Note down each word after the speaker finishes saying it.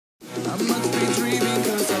I must be dreaming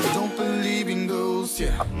cause I don't believe in ghosts,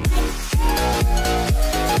 yeah.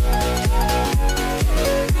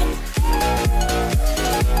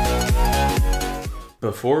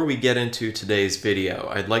 Before we get into today's video,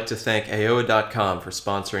 I'd like to thank Aoeah.com for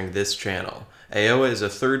sponsoring this channel. Aoeah is a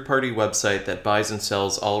third-party website that buys and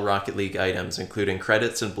sells all Rocket League items, including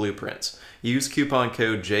credits and blueprints. Use coupon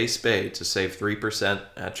code JSPADE to save 3%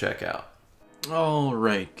 at checkout.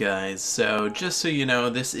 Alright guys, so just so you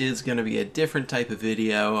know, this is going to be a different type of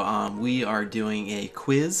video. We are doing a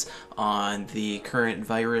quiz on the current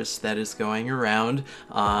virus that is going around.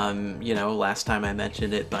 You know, last time I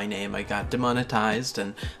mentioned it by name, I got demonetized,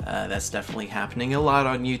 and that's definitely happening a lot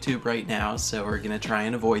on YouTube right now, so we're going to try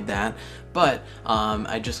and avoid that. But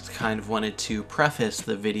I just kind of wanted to preface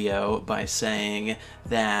the video by saying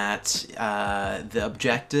that the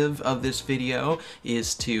objective of this video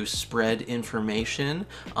is to spread information,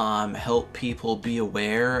 help people be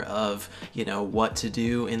aware of, you know, what to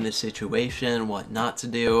do in this situation, what not to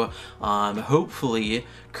do, hopefully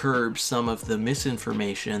curb some of the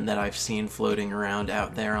misinformation that I've seen floating around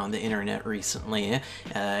out there on the internet recently.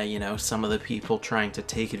 You know, some of the people trying to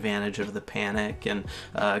take advantage of the panic and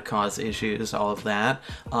cause issues, all of that.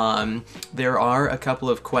 There are a couple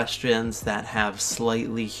of questions that have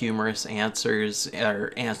slightly humorous answers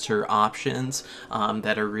or answer options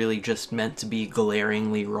that are really just meant to be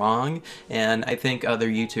glaringly wrong, and I think other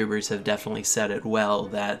YouTubers have definitely said it well,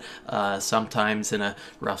 that sometimes in a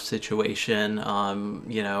rough situation,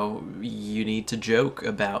 you know, you need to joke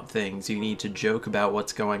about things, you need to joke about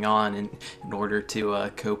what's going on in order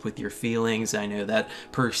to cope with your feelings. I know that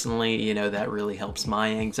personally, you know, that really helps my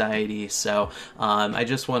anxiety, so I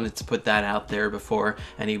just wanted to put that out there before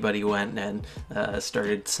anybody went and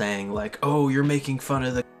started saying like, oh, you're making fun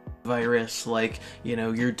of the virus, like, you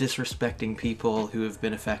know, you're disrespecting people who have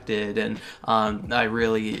been affected, and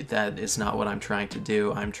that is not what I'm trying to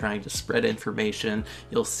do. I'm trying to spread information.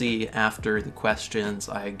 You'll see after the questions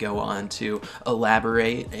I go on to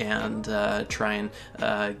elaborate and try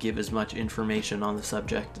and give as much information on the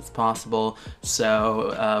subject as possible.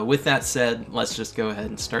 So with that said, let's just go ahead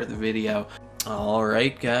and start the video.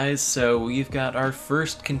 Alright guys, so we've got our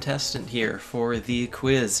first contestant here for the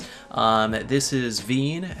quiz. This is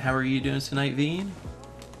Veen. How are you doing tonight, Veen?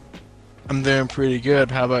 I'm doing pretty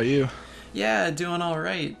good. How about you? Yeah, doing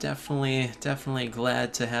alright. Definitely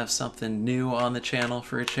glad to have something new on the channel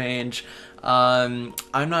for a change. I'm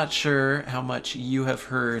not sure how much you have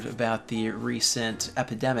heard about the recent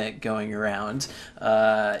epidemic going around.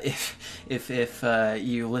 If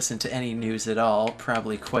you listen to any news at all,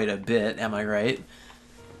 probably quite a bit, am I right?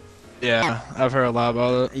 Yeah, I've heard a lot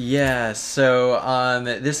about it. Yeah, so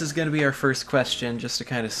this is going to be our first question, just to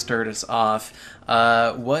kind of start us off.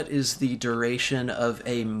 What is the duration of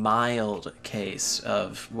a mild case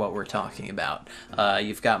of what we're talking about?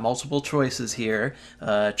 You've got multiple choices here.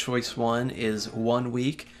 Choice 1 is 1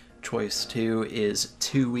 week, choice 2 is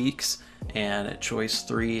 2 weeks, and choice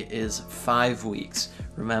 3 is 5 weeks.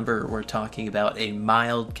 Remember, we're talking about a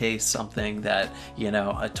mild case, something that, you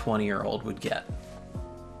know, a 20-year-old would get.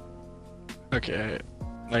 Okay,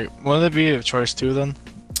 like, wouldn't it be choice 2 then?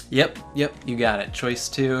 Yep, you got it. Choice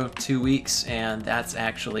 2, 2 weeks, and that's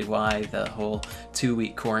actually why the whole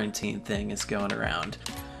 2-week quarantine thing is going around.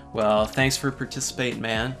 Well, thanks for participating,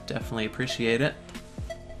 man. Definitely appreciate it.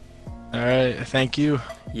 Alright, thank you.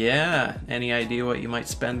 Yeah, any idea what you might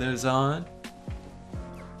spend those on?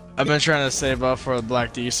 I've been trying to save up for the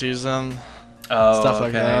Black D season. Oh, stuff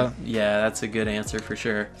like that. Yeah, that's a good answer for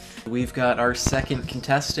sure. We've got our second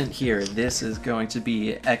contestant here. This is going to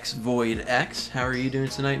be X Void X. How are you doing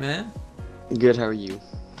tonight, man? Good, how are you?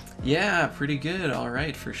 Yeah, pretty good. All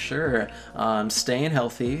right, for sure. Staying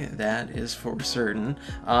healthy, that is for certain.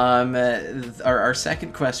 Our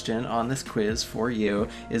second question on this quiz for you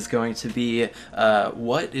is going to be,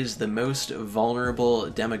 what is the most vulnerable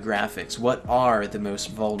demographics? What are the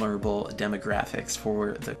most vulnerable demographics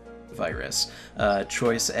for the virus?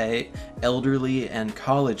 Choice A, elderly and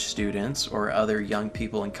college students or other young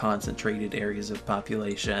people in concentrated areas of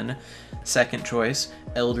population. Second choice,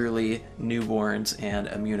 elderly, newborns, and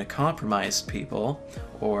immunocompromised people.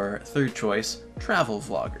 Or third choice, travel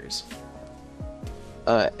vloggers.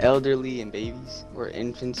 Elderly and babies, or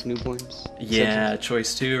infants, newborns. Yeah,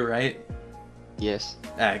 choice 2, right? Yes.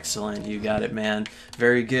 Excellent, you got it, man.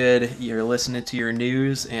 Very good. You're listening to your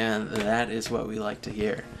news, and that is what we like to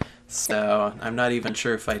hear. So, I'm not even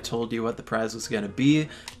sure if I told you what the prize was going to be,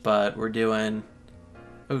 but we're doing...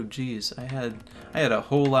 Oh geez, I had a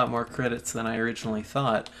whole lot more credits than I originally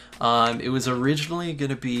thought. It was originally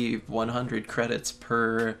going to be 100 credits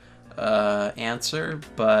per answer,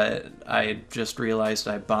 but I just realized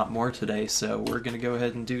I bought more today, so we're going to go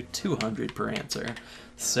ahead and do 200 per answer.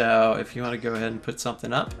 So if you want to go ahead and put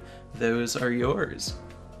something up, those are yours.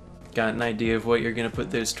 Got an idea of what you're going to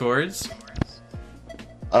put those towards?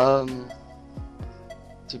 To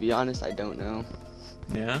be honest, I don't know.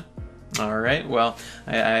 Yeah? Alright, well,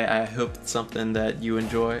 I hope it's something that you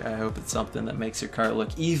enjoy. I hope it's something that makes your car look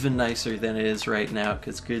even nicer than it is right now,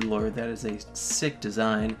 because good lord, that is a sick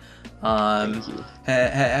design. Thank you.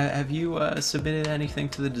 Have you submitted anything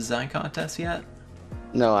to the design contest yet?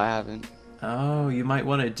 No, I haven't. Oh, you might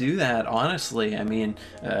want to do that, honestly. I mean,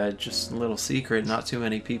 just a little secret, not too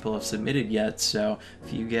many people have submitted yet, so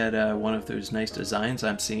if you get one of those nice designs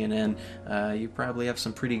I'm seeing in, you probably have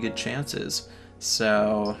some pretty good chances.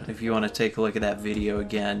 So if you want to take a look at that video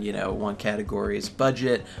again, you know, one category is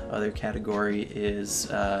budget, other category is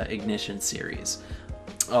ignition series.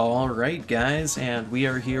 Alright guys, and we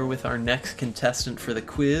are here with our next contestant for the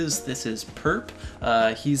quiz. This is Perp.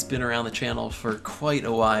 He's been around the channel for quite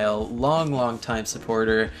a while, long time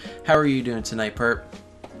supporter. How are you doing tonight, Perp?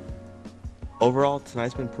 Overall,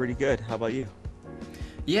 tonight's been pretty good. How about you?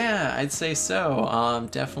 Yeah, I'd say so.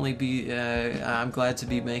 Definitely I'm glad to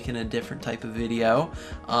be making a different type of video.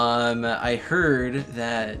 I heard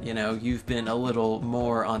that, you know, you've been a little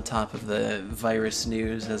more on top of the virus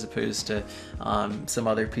news as opposed to some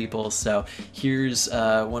other people. So here's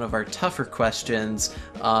one of our tougher questions.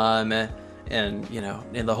 And, you know,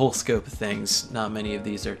 in the whole scope of things, not many of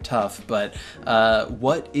these are tough, but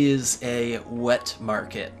what is a wet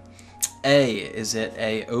market? A, is it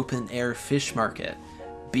a open air fish market?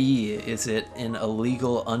 B, is it an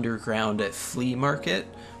illegal underground flea market?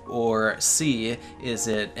 Or C, is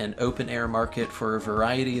it an open air market for a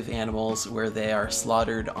variety of animals where they are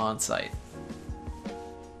slaughtered on site?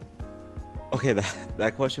 Okay,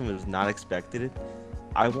 that question was not expected.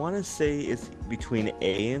 I want to say it's between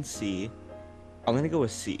A and C. I'm going to go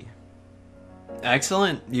with C.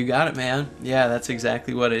 Excellent. You got it, man. Yeah, that's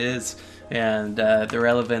exactly what it is. And the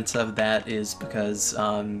relevance of that is because,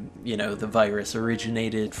 you know, the virus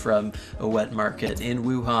originated from a wet market in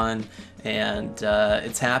Wuhan, and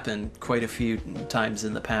it's happened quite a few times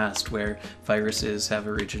in the past where viruses have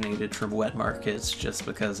originated from wet markets just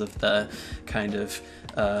because of the kind of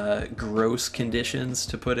gross conditions,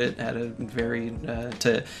 to put it at a very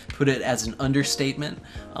to put it as an understatement.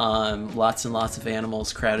 Lots and lots of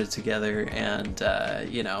animals crowded together, and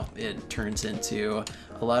you know, it turns into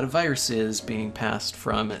a lot of viruses being passed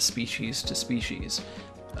from species to species.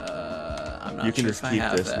 I'm not sure if I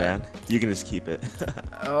have that. You can just keep this, man. You can just keep it.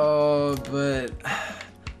 Oh, but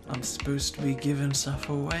I'm supposed to be giving stuff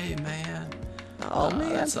away, man. Oh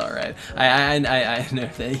man, that's all right. I know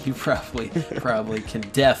that you probably can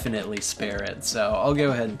definitely spare it, so I'll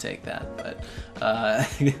go ahead and take that. But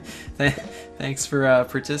thanks for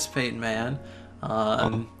participating, man.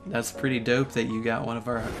 That's pretty dope that you got one of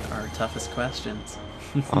our toughest questions.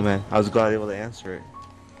 Oh man, I was glad able to answer it.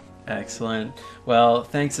 Excellent. Well,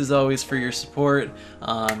 thanks as always for your support.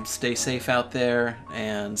 Stay safe out there,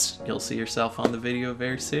 and you'll see yourself on the video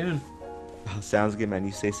very soon. Sounds good, man.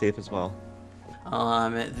 You stay safe as well.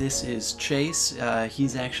 This is Chase.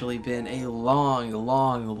 He's actually been a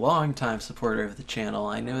long time supporter of the channel.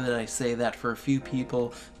 I know that I say that for a few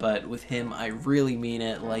people, but with him I really mean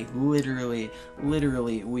it, like literally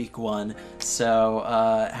week one. So,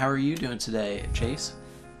 how are you doing today, Chase?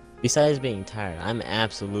 Besides being tired, I'm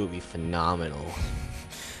absolutely phenomenal.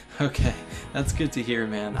 Okay, that's good to hear,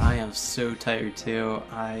 man. I am so tired too.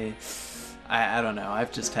 I don't know,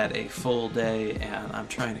 I've just had a full day and I'm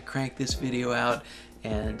trying to crank this video out,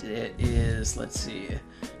 and it is, let's see,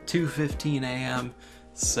 2:15 a.m.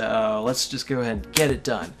 So let's just go ahead and get it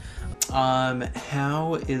done.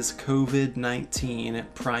 How is COVID-19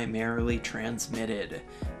 primarily transmitted?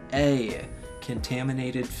 A,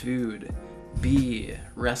 contaminated food. B,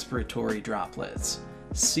 respiratory droplets.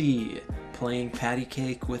 C, playing patty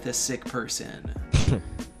cake with a sick person.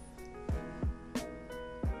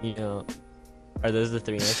 You know, are those the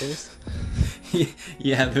three answers?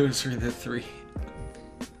 Yeah, those were the three.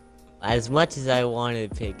 As much as I want to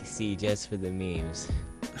pick C just for the memes,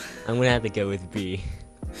 I'm gonna have to go with B.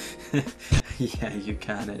 Yeah, you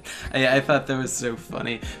got it. I thought that was so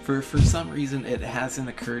funny. For some reason, it hasn't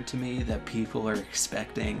occurred to me that people are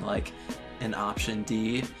expecting, like, an option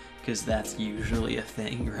D, because that's usually a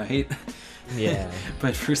thing, right? Yeah.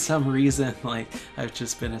 But for some reason, like, I've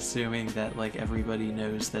just been assuming that, like, everybody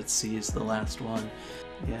knows that C is the last one.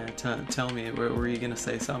 Yeah, tell me, were you gonna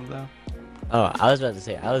say something, though? Oh, I was about to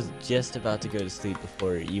say, I was just about to go to sleep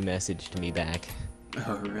before you messaged me back.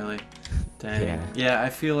 Oh, really? Dang. Yeah. Yeah, I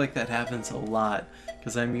feel like that happens a lot,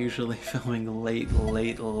 because I'm usually filming late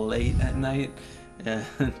at night, and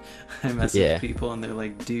I mess Yeah. with people, and they're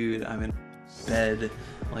like, "Dude, I'm in bed.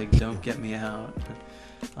 Like, don't get me out."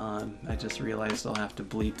 I just realized I'll have to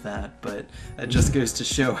bleep that, but that just goes to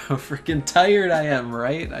show how freaking tired I am,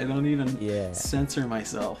 right? I don't even censor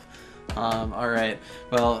myself. Alright,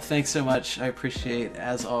 well, thanks so much. I appreciate,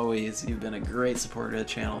 as always, you've been a great supporter of the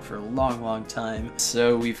channel for a long time.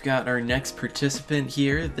 So we've got our next participant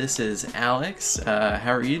here. This is Alex.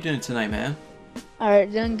 How are you doing tonight, man?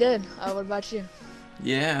 Alright, doing good. What about you?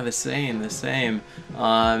 Yeah, the same.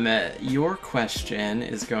 Your question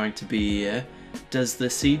is going to be, does the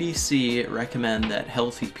CDC recommend that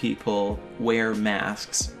healthy people wear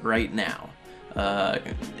masks right now?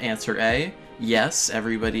 Answer A, yes,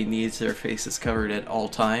 everybody needs their faces covered at all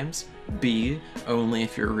times. B, only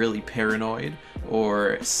if you're really paranoid.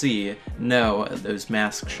 Or C, no, those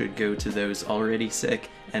masks should go to those already sick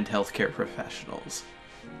and healthcare professionals.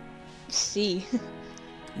 C.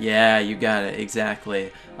 Yeah, you got it, exactly.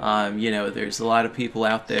 You know, there's a lot of people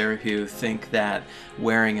out there who think that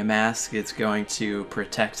wearing a mask is going to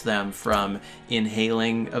protect them from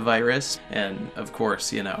inhaling a virus, and of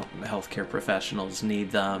course, you know, healthcare professionals need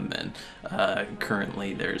them, and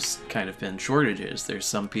currently there's kind of been shortages. There's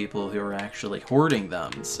some people who are actually hoarding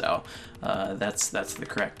them, so that's the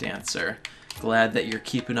correct answer. Glad that you're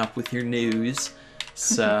keeping up with your news.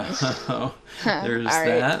 So there's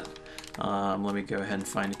that. Let me go ahead and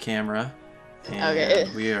find a camera,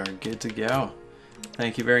 and we are good to go.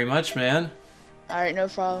 Thank you very much, man. Alright, no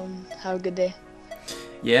problem. Have a good day.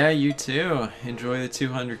 Yeah, you too. Enjoy the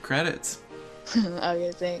 200 credits.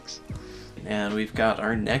 Okay, thanks. And we've got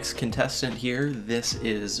our next contestant here. This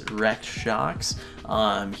is Rex Shocks.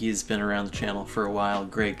 He's been around the channel for a while,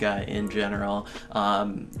 great guy in general.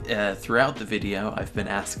 Throughout the video, I've been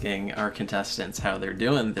asking our contestants how they're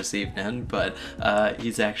doing this evening, but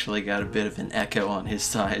he's actually got a bit of an echo on his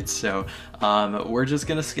side, so we're just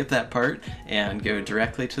gonna skip that part and go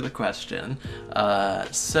directly to the question.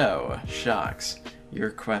 So, Shocks, your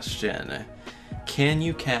question. Can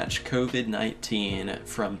you catch COVID-19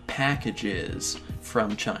 from packages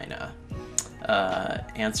from China?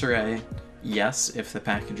 Answer A, yes, if the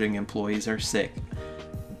packaging employees are sick.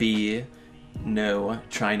 B, no,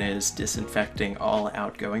 China is disinfecting all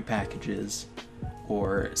outgoing packages.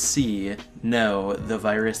 Or C, no, the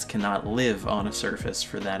virus cannot live on a surface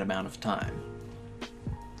for that amount of time.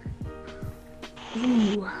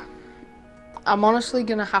 Ooh. I'm honestly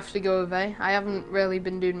gonna have to go with A. I haven't really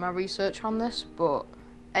been doing my research on this, but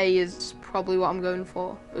A is probably what I'm going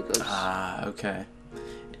for because. Okay.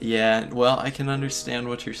 Yeah, well, I can understand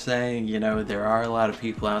what you're saying. You know, there are a lot of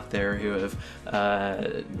people out there who have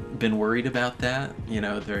been worried about that. You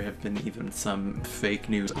know, there have been even some fake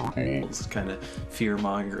news articles kind of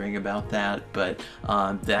fear-mongering about that. But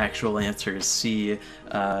the actual answer is C.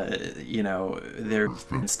 You know, there have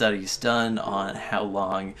been studies done on how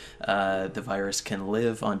long the virus can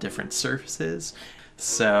live on different surfaces.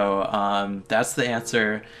 So that's the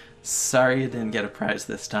answer. Sorry you didn't get a prize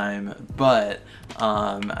this time, but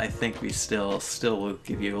I think we still will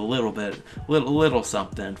give you a little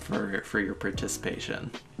something for your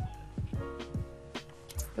participation.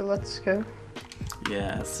 So let's go.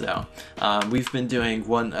 Yeah, so we've been doing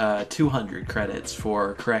 200 credits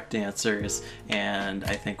for correct answers, and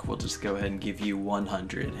I think we'll just go ahead and give you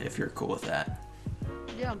 100 if you're cool with that.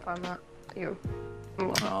 Yeah, I'm fine with that. You.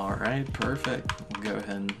 All right, perfect. We'll go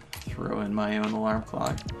ahead and throw in my own alarm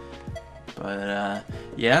clock. But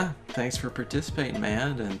yeah, thanks for participating,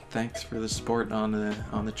 man, and thanks for the support on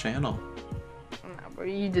the channel. No, but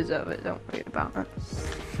you deserve it. Don't worry about it.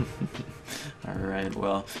 All right,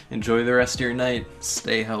 well, enjoy the rest of your night.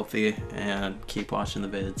 Stay healthy and keep watching the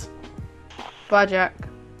vids. Bye, Jack.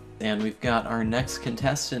 And we've got our next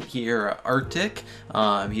contestant here, Arctic.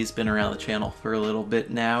 He's been around the channel for a little bit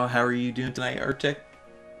now. How are you doing tonight, Arctic?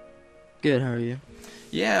 Good, how are you?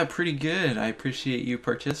 Yeah, pretty good. I appreciate you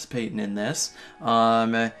participating in this.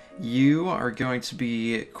 You are going to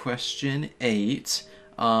be question 8.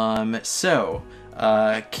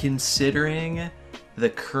 Considering the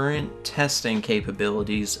current testing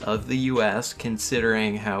capabilities of the US,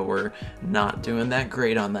 considering how we're not doing that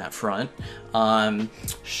great on that front,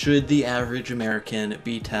 should the average American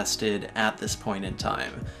be tested at this point in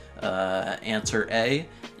time? Answer A,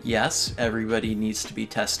 yes, everybody needs to be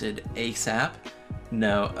tested ASAP.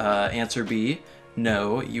 No. Answer B,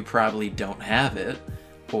 no, you probably don't have it.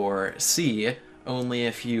 Or C, only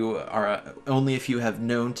if you have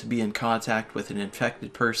known to be in contact with an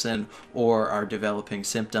infected person or are developing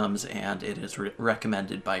symptoms and it is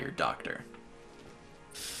recommended by your doctor.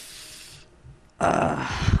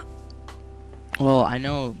 Well, I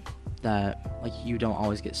know that like you don't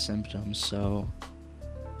always get symptoms, so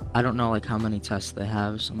I don't know like how many tests they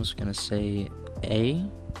have, so I'm just gonna say A.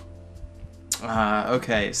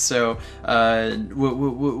 Okay, so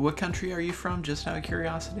what country are you from, just out of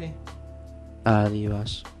curiosity? The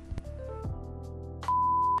U.S.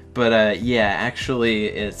 But yeah, actually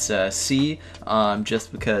it's C,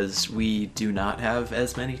 just because we do not have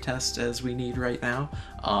as many tests as we need right now.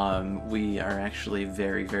 We are actually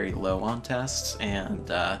very, very low on tests,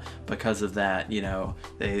 and because of that, you know,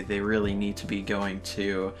 they really need to be going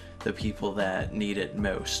to the people that need it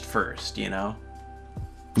most first, you know?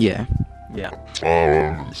 Yeah.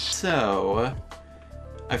 Yeah. So,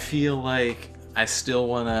 I feel like I still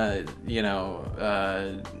want to, you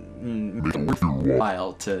know, make it worth your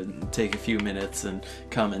while to take a few minutes and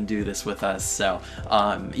come and do this with us. So,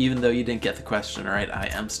 even though you didn't get the question right, I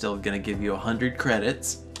am still going to give you 100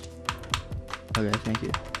 credits. Okay, thank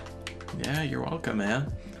you. Yeah, you're welcome, man.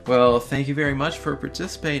 Well, thank you very much for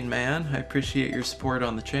participating, man. I appreciate your support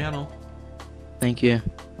on the channel. Thank you.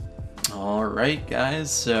 Alright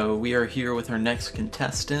guys, so we are here with our next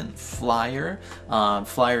contestant, Flyer.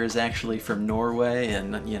 Flyer is actually from Norway,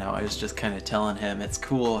 and you know, I was just kind of telling him it's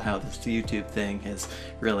cool how this YouTube thing has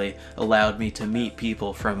really allowed me to meet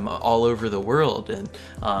people from all over the world, and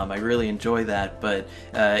I really enjoy that. But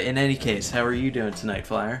in any case, how are you doing tonight,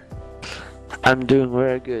 Flyer? I'm doing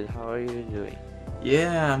very good. How are you doing?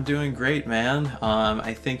 Yeah, I'm doing great, man.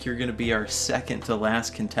 I think you're going to be our second to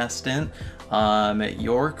last contestant.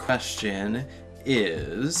 Your question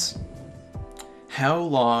is, how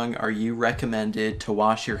long are you recommended to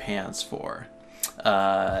wash your hands for?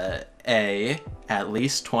 A, at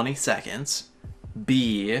least 20 seconds,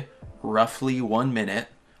 B, roughly 1 minute,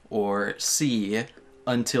 or C,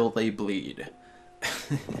 until they bleed.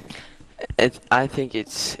 I think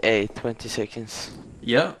it's 20 seconds.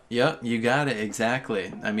 Yep, you got it,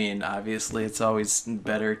 exactly. I mean, obviously it's always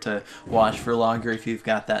better to wash for longer if you've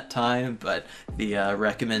got that time, but the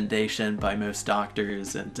recommendation by most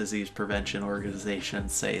doctors and disease prevention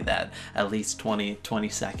organizations say that at least 20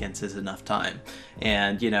 seconds is enough time.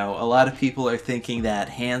 And, you know, a lot of people are thinking that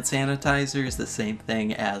hand sanitizer is the same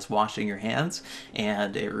thing as washing your hands,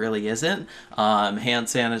 and it really isn't. Hand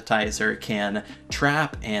sanitizer can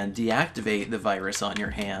trap and deactivate the virus on your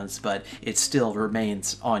hands, but it still remains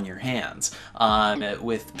on your hands.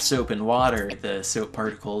 With soap and water, the soap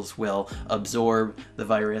particles will absorb the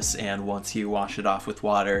virus, and once you wash it off with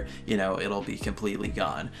water, you know, it'll be completely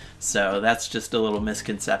gone. So that's just a little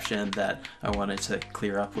misconception that I wanted to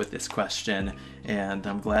clear up with this question, and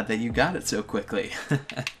I'm glad that you got it so quickly.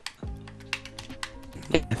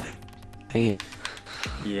 Thank you.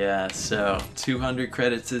 Yeah, so 200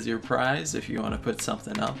 credits is your prize. If you want to put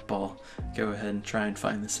something up, I'll go ahead and try and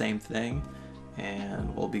find the same thing,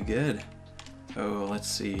 and we'll be good. Oh, let's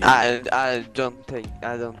see. I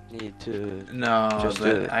don't need to. No, just do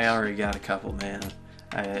but it. I already got a couple, man.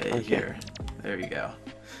 Okay. Here, there you go.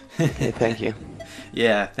 Okay, thank you.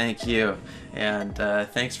 Yeah, thank you. And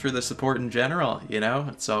thanks for the support in general, you know?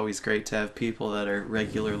 It's always great to have people that are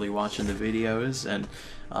regularly watching the videos, and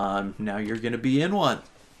now you're going to be in one.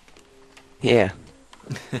 Yeah.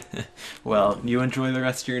 Well, you enjoy the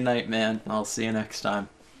rest of your night, man. I'll see you next time.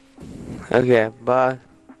 Okay, bye.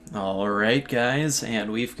 Alright guys,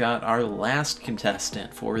 and we've got our last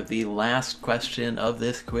contestant for the last question of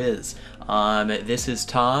this quiz. This is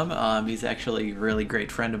Tom. He's actually a really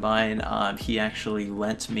great friend of mine. He actually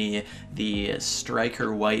lent me the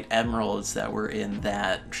striker white emeralds that were in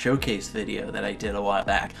that showcase video that I did a while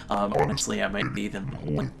back. Honestly, I might even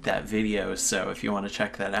link that video, so if you want to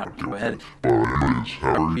check that out, go ahead.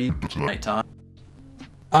 How are you tonight, Tom?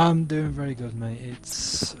 I'm doing very good, mate.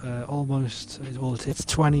 It's almost, well, it's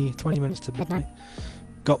 20 minutes to midnight.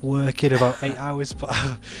 Got work in about 8 hours, but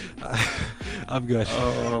I'm good.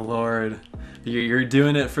 Oh, Lord. You're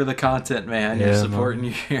doing it for the content, man. You're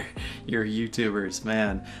supporting your YouTubers,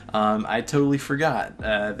 man. I totally forgot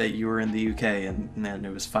that you were in the UK, and man,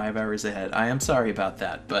 it was 5 hours ahead. I am sorry about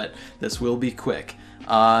that, but this will be quick.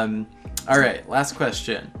 Alright, last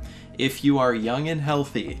question. If you are young and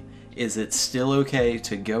healthy, is it still okay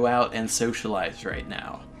to go out and socialize right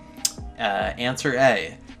now? Answer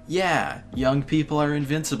A. Yeah, young people are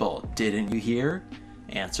invincible. Didn't you hear?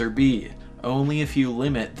 Answer B. Only if you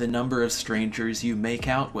limit the number of strangers you make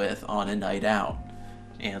out with on a night out.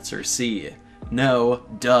 Answer C. No,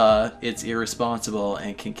 duh, it's irresponsible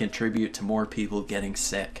and can contribute to more people getting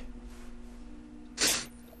sick.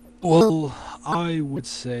 Well, I would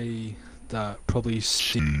say that probably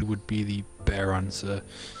C would be the better answer.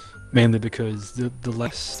 Mainly because the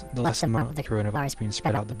less amount of the coronavirus being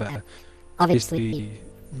spread out, the better. Obviously,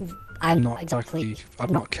 I'm not exactly.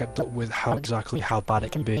 I've not kept up with how bad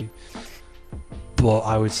it can be. But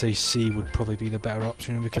I would say C would probably be the better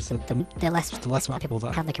option because the less amount of people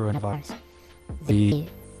that have the coronavirus.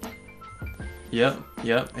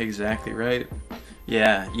 Yep, exactly right.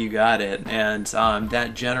 Yeah, you got it. And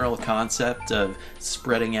that general concept of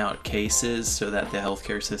spreading out cases so that the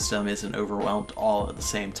healthcare system isn't overwhelmed all at the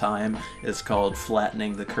same time is called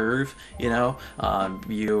flattening the curve. You know,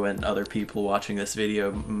 you and other people watching this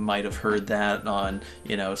video might have heard that on,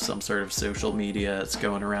 you know, some sort of social media. It's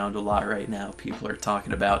going around a lot right now. People are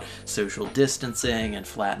talking about social distancing and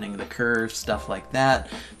flattening the curve, stuff like that.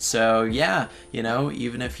 So yeah, you know,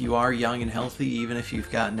 even if you are young and healthy, even if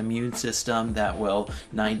you've got an immune system that will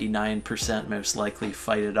 99% most likely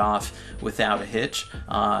fight it off without a hitch,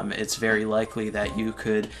 it's very likely that you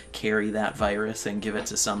could carry that virus and give it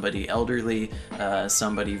to somebody elderly,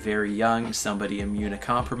 somebody very young, somebody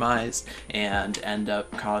immunocompromised, and end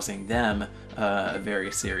up causing them a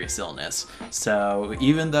very serious illness. So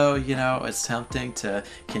even though, you know, it's tempting to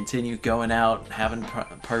continue going out, having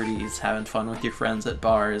parties, having fun with your friends at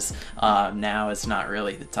bars, now is not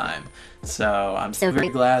really the time. So I'm so very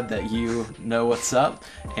glad that you know what's up,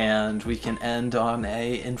 and we can end on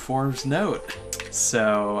a informed note.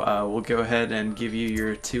 So we'll go ahead and give you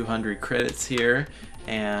your 200 credits here.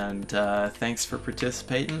 And thanks for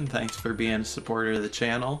participating. Thanks for being a supporter of the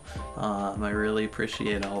channel. I really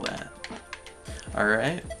appreciate all that.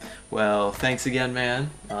 Alright, well, thanks again,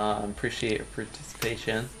 man. Appreciate your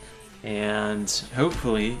participation. And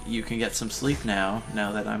hopefully you can get some sleep now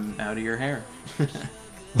that I'm out of your hair.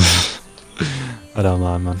 I don't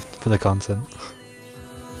mind, man, for the content.